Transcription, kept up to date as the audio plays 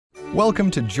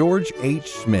Welcome to George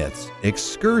H. Smith's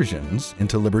Excursions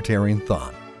into Libertarian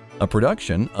Thought, a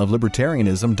production of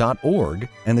Libertarianism.org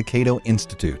and the Cato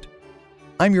Institute.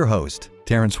 I'm your host,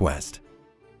 Terrence West.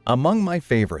 Among my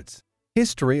favorites,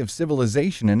 History of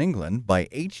Civilization in England by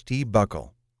H.T.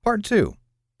 Buckle, Part 2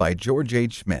 by George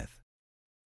H. Smith.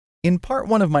 In Part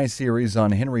 1 of my series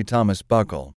on Henry Thomas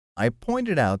Buckle, I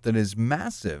pointed out that his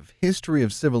massive History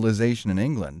of Civilization in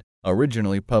England,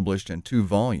 originally published in 2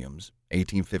 volumes,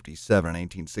 1857 and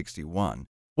 1861,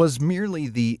 was merely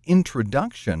the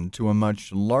introduction to a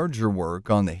much larger work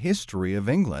on the history of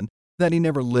England that he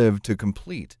never lived to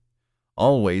complete.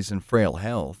 Always in frail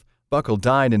health, Buckle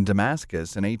died in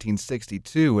Damascus in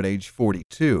 1862 at age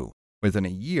 42, within a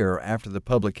year after the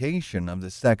publication of the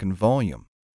 2nd volume.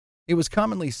 It was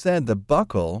commonly said that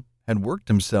Buckle had worked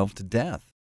himself to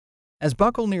death. As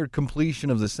Buckle neared completion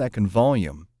of the 2nd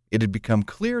volume, it had become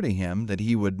clear to him that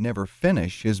he would never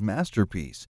finish his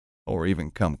masterpiece, or even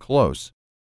come close.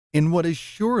 In what is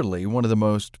surely one of the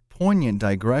most poignant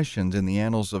digressions in the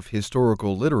annals of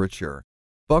historical literature,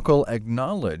 Buckle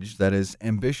acknowledged that his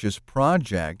ambitious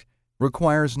project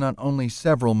requires not only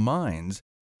several minds,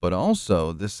 but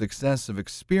also the successive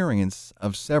experience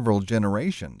of several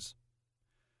generations.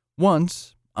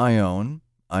 Once, I own,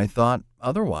 I thought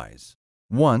otherwise.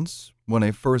 Once, when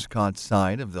I first caught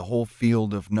sight of the whole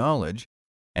field of knowledge,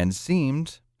 and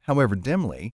seemed, however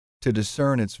dimly, to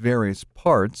discern its various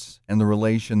parts and the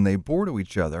relation they bore to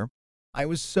each other, I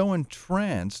was so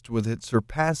entranced with its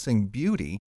surpassing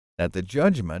beauty that the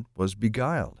judgment was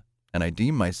beguiled, and I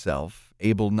deemed myself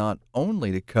able not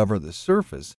only to cover the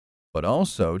surface, but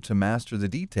also to master the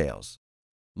details.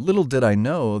 Little did I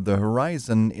know the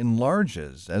horizon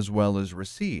enlarges as well as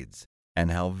recedes, and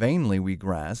how vainly we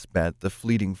grasp at the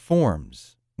fleeting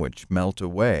forms, which melt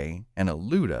away and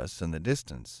elude us in the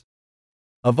distance.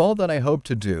 Of all that I hope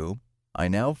to do, I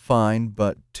now find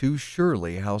but too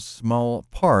surely how small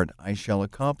a part I shall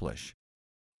accomplish.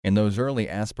 In those early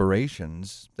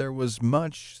aspirations, there was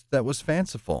much that was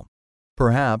fanciful.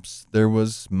 Perhaps there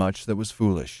was much that was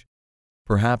foolish.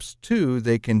 Perhaps, too,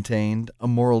 they contained a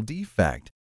moral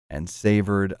defect, and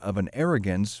savored of an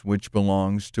arrogance which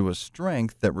belongs to a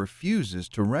strength that refuses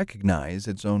to recognize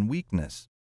its own weakness.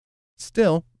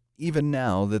 Still, even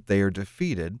now that they are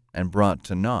defeated and brought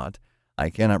to naught, I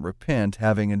cannot repent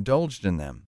having indulged in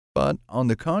them, but, on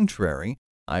the contrary,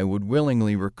 I would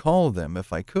willingly recall them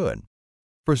if I could.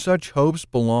 For such hopes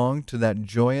belong to that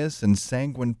joyous and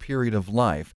sanguine period of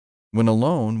life when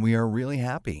alone we are really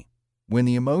happy, when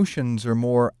the emotions are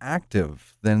more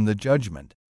active than the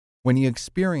judgment, when the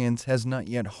experience has not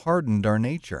yet hardened our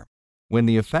nature, when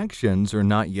the affections are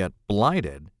not yet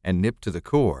blighted and nipped to the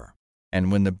core,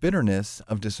 and when the bitterness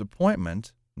of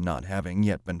disappointment, not having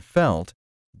yet been felt,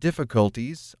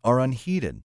 difficulties are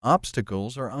unheeded,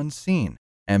 obstacles are unseen,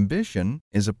 ambition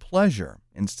is a pleasure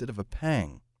instead of a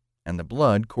pang, and the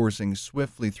blood coursing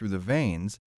swiftly through the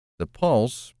veins, the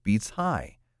pulse beats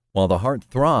high, while the heart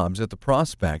throbs at the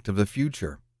prospect of the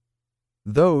future.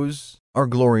 Those are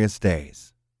glorious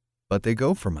days. But they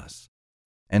go from us,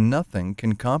 and nothing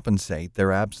can compensate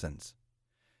their absence.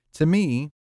 To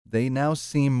me, they now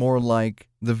seem more like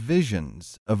the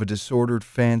visions of a disordered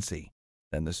fancy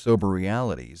than the sober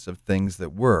realities of things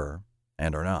that were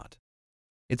and are not.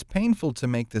 It's painful to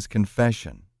make this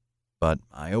confession, but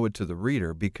I owe it to the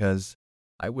reader because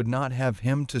I would not have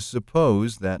him to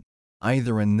suppose that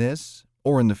either in this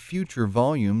or in the future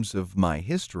volumes of my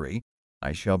history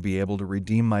I shall be able to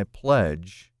redeem my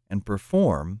pledge and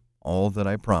perform all that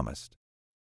I promised.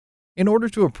 In order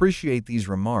to appreciate these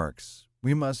remarks,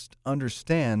 we must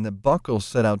understand that Buckle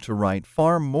set out to write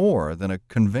far more than a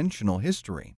conventional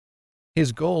history.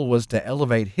 His goal was to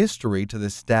elevate history to the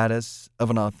status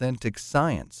of an authentic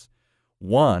science,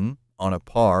 one on a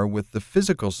par with the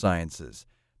physical sciences,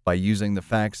 by using the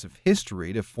facts of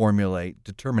history to formulate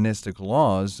deterministic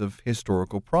laws of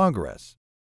historical progress.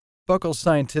 Buckle's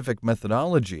scientific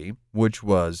methodology, which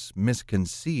was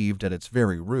misconceived at its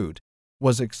very root,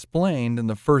 was explained in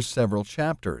the first several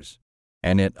chapters,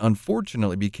 and it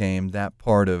unfortunately became that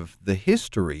part of the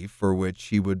history for which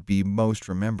he would be most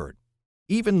remembered.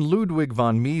 Even Ludwig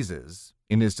von Mises,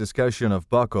 in his discussion of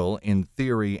Buckle in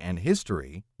Theory and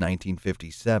History,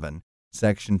 1957,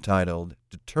 section titled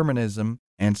Determinism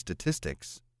and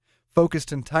Statistics,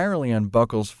 focused entirely on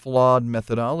Buckle's flawed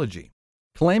methodology,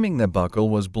 claiming that Buckle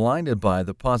was blinded by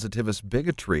the positivist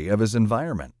bigotry of his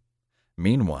environment.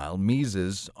 Meanwhile,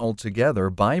 Mises altogether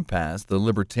bypassed the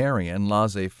libertarian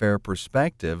laissez-faire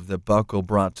perspective that Buckle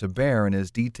brought to bear in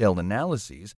his detailed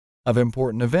analyses of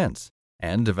important events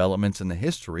and developments in the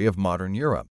history of modern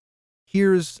Europe.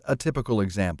 Here's a typical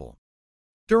example.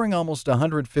 During almost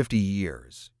 150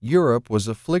 years, Europe was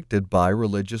afflicted by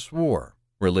religious war,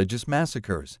 religious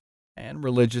massacres, and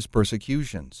religious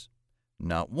persecutions,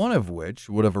 not one of which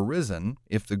would have arisen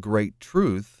if the great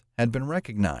truth had been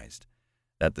recognized,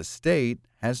 that the state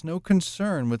has no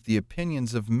concern with the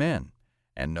opinions of men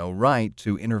and no right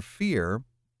to interfere,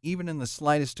 even in the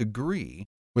slightest degree,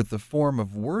 with the form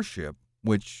of worship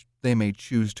which they may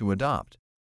choose to adopt.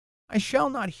 I shall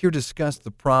not here discuss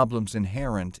the problems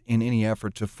inherent in any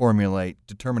effort to formulate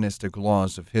deterministic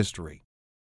laws of history.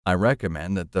 I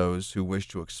recommend that those who wish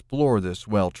to explore this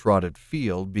well-trodden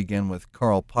field begin with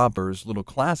Karl Popper's little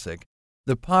classic,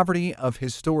 The Poverty of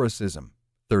Historicism,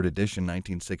 3rd edition,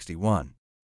 1961.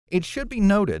 It should be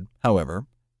noted, however,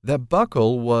 that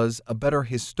Buckle was a better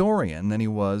historian than he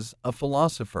was a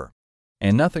philosopher,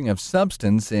 and nothing of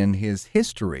substance in his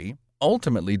history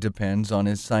ultimately depends on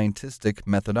his scientific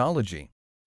methodology.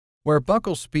 Where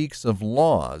Buckle speaks of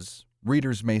laws,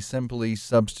 readers may simply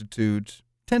substitute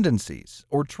tendencies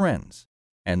or trends,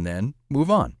 and then move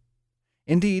on.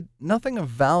 Indeed, nothing of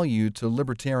value to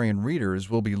libertarian readers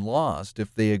will be lost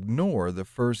if they ignore the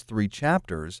first 3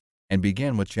 chapters and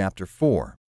begin with Chapter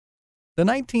 4. The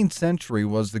 19th century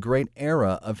was the great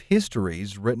era of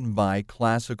histories written by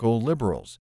classical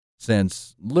liberals.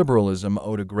 Since liberalism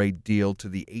owed a great deal to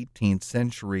the 18th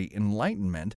century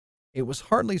Enlightenment, it was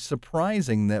hardly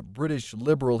surprising that British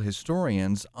liberal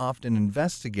historians often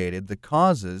investigated the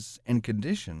causes and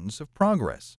conditions of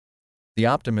progress. The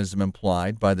optimism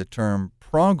implied by the term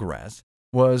progress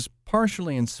was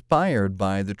partially inspired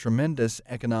by the tremendous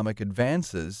economic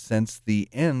advances since the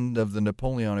end of the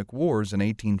Napoleonic Wars in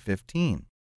 1815.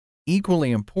 Equally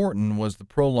important was the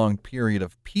prolonged period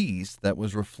of peace that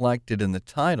was reflected in the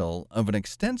title of an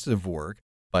extensive work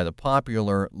by the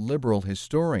popular liberal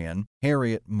historian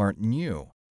Harriet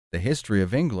Martineau, The History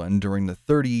of England During the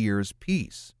 30 Years'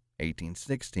 Peace,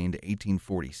 1816 to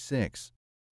 1846.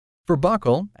 For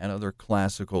Buckle and other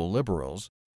classical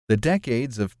liberals, the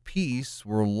decades of peace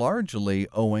were largely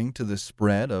owing to the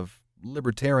spread of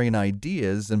libertarian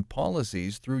ideas and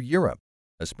policies through Europe,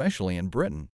 especially in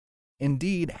Britain.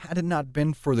 Indeed, had it not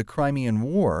been for the Crimean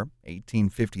War,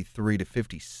 1853 to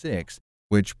 56,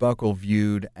 which Buckle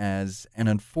viewed as an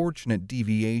unfortunate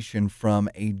deviation from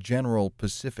a general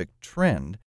Pacific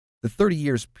trend, the 30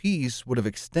 Years' Peace would have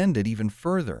extended even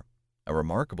further, a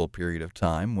remarkable period of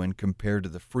time when compared to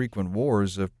the frequent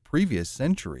wars of previous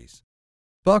centuries.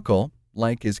 Buckle,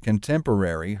 like his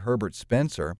contemporary Herbert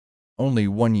Spencer, only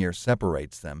 1 year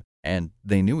separates them, and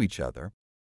they knew each other,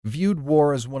 viewed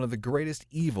war as one of the greatest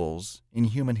evils in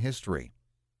human history,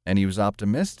 and he was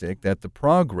optimistic that the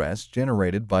progress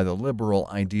generated by the liberal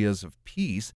ideas of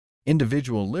peace,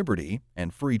 individual liberty,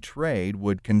 and free trade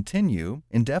would continue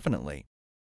indefinitely.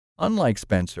 Unlike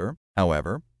Spencer,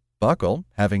 however, Buckle,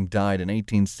 having died in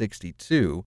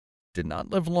 1862, did not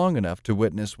live long enough to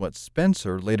witness what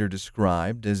Spencer later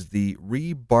described as the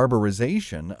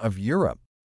re-barbarization of Europe.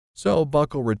 So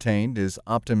Buckle retained his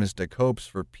optimistic hopes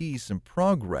for peace and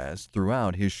progress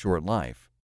throughout his short life.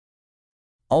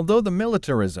 Although the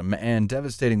militarism and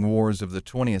devastating wars of the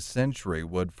 20th century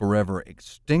would forever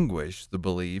extinguish the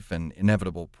belief in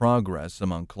inevitable progress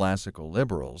among classical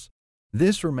liberals,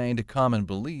 this remained a common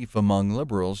belief among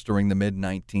liberals during the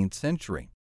mid-19th century.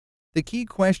 The key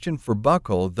question for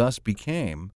Buckle thus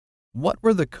became, what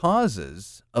were the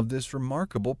causes of this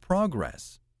remarkable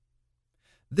progress?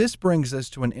 This brings us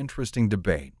to an interesting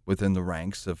debate within the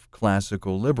ranks of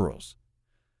classical liberals.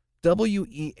 W.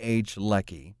 E. H.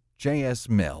 Lecky, J. S.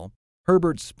 Mill,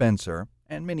 Herbert Spencer,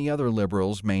 and many other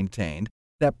liberals maintained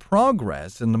that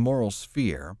progress in the moral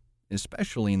sphere,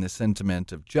 especially in the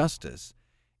sentiment of justice,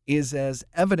 is as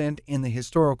evident in the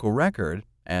historical record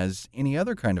as any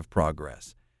other kind of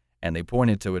progress, and they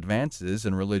pointed to advances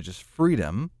in religious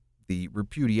freedom, the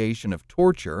repudiation of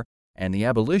torture, and the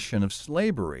abolition of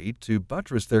slavery to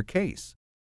buttress their case.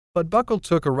 But Buckle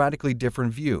took a radically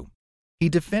different view. He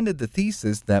defended the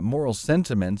thesis that moral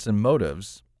sentiments and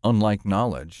motives, unlike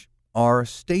knowledge, are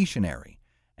stationary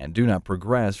and do not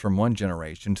progress from one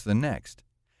generation to the next.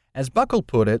 As Buckle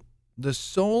put it, the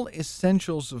sole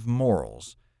essentials of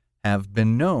morals have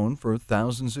been known for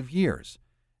thousands of years,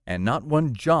 and not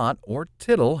one jot or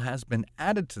tittle has been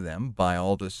added to them by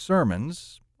all the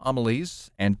sermons,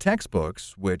 homilies, and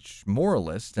textbooks which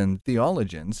moralists and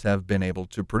theologians have been able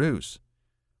to produce.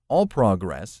 All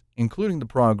progress, including the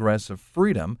progress of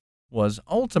freedom, was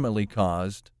ultimately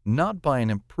caused not by an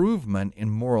improvement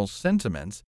in moral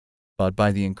sentiments, but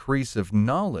by the increase of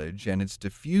knowledge and its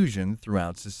diffusion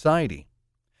throughout society.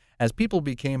 As people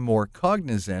became more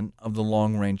cognizant of the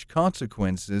long-range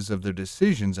consequences of their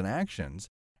decisions and actions,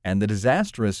 and the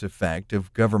disastrous effect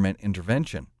of government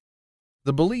intervention.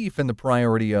 The belief in the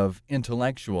priority of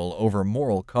intellectual over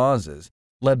moral causes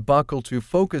led Buckle to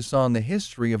focus on the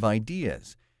history of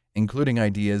ideas, including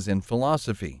ideas in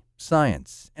philosophy,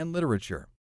 science, and literature.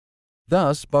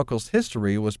 Thus, Buckle's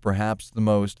history was perhaps the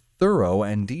most thorough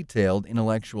and detailed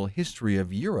intellectual history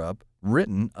of Europe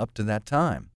written up to that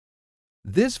time.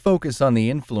 This focus on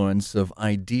the influence of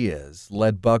ideas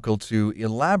led Buckle to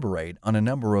elaborate on a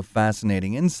number of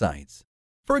fascinating insights.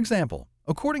 For example,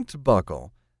 according to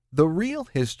Buckle, the real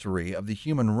history of the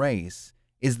human race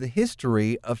is the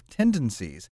history of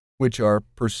tendencies which are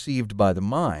perceived by the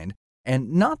mind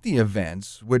and not the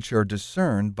events which are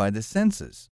discerned by the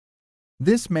senses.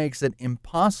 This makes it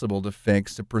impossible to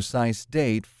fix a precise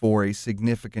date for a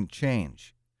significant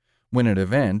change. When an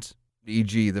event,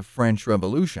 e.g. the French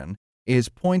Revolution, is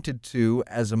pointed to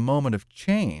as a moment of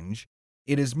change,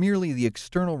 it is merely the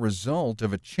external result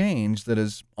of a change that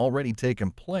has already taken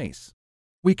place.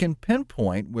 We can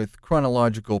pinpoint with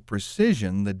chronological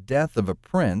precision the death of a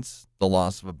prince, the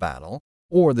loss of a battle,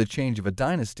 or the change of a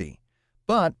dynasty,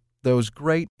 but those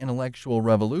great intellectual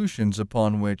revolutions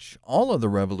upon which all other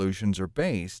revolutions are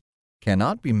based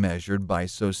cannot be measured by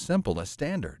so simple a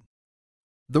standard.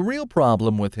 The real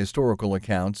problem with historical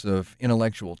accounts of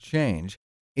intellectual change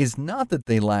is not that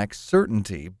they lack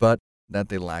certainty, but that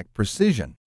they lack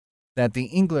precision. That the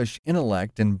English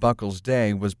intellect in Buckle's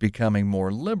day was becoming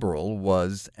more liberal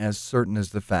was as certain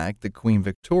as the fact that Queen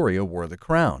Victoria wore the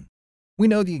crown. We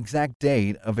know the exact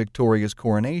date of Victoria's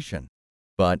coronation,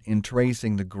 but in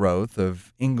tracing the growth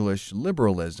of English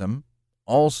liberalism,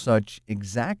 all such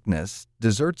exactness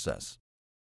deserts us.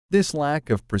 This lack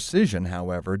of precision,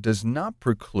 however, does not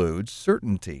preclude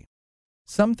certainty.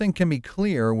 Something can be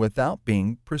clear without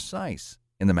being precise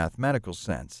in the mathematical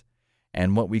sense,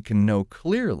 and what we can know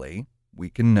clearly, we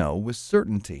can know with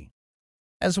certainty.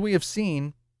 As we have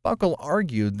seen, Buckle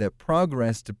argued that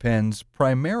progress depends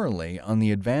primarily on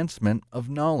the advancement of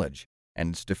knowledge and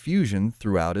its diffusion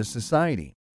throughout a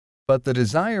society. But the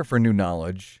desire for new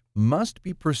knowledge must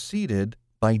be preceded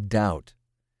by doubt.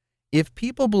 If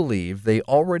people believe they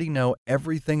already know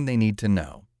everything they need to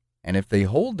know, and if they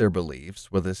hold their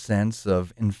beliefs with a sense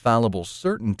of infallible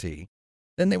certainty,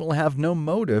 then they will have no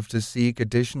motive to seek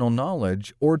additional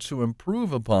knowledge or to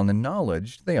improve upon the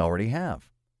knowledge they already have.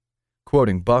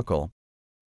 Quoting Buckle,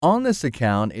 "On this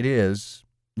account it is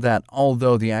that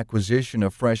although the acquisition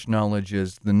of fresh knowledge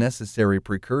is the necessary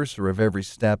precursor of every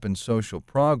step in social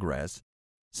progress,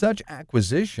 such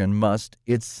acquisition must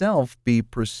itself be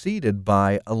preceded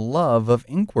by a love of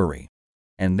inquiry,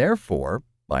 and therefore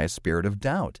by a spirit of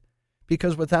doubt,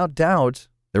 because without doubt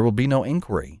there will be no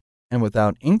inquiry, and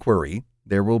without inquiry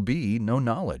there will be no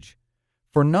knowledge.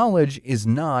 For knowledge is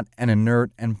not an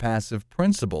inert and passive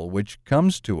principle which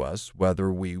comes to us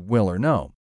whether we will or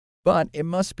no, but it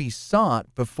must be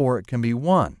sought before it can be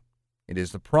won. It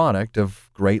is the product of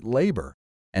great labor,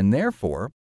 and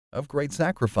therefore of great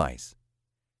sacrifice.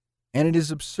 And it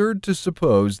is absurd to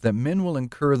suppose that men will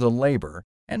incur the labor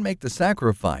and make the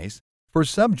sacrifice for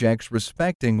subjects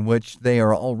respecting which they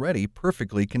are already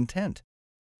perfectly content.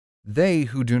 They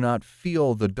who do not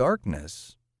feel the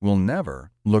darkness will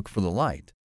never look for the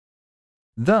light."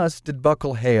 Thus did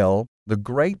Buckle hail the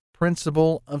great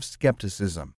principle of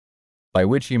skepticism, by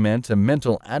which he meant a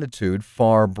mental attitude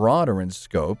far broader in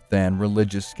scope than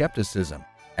religious skepticism,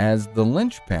 as the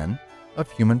linchpin of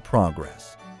human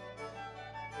progress.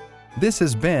 This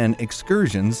has been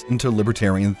Excursions into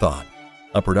Libertarian Thought,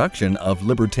 a production of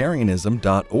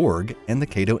libertarianism.org and the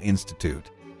Cato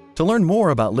Institute. To learn more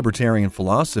about libertarian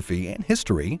philosophy and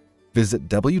history, visit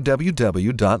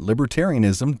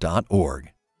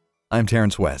www.libertarianism.org. I'm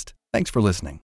Terrence West. Thanks for listening.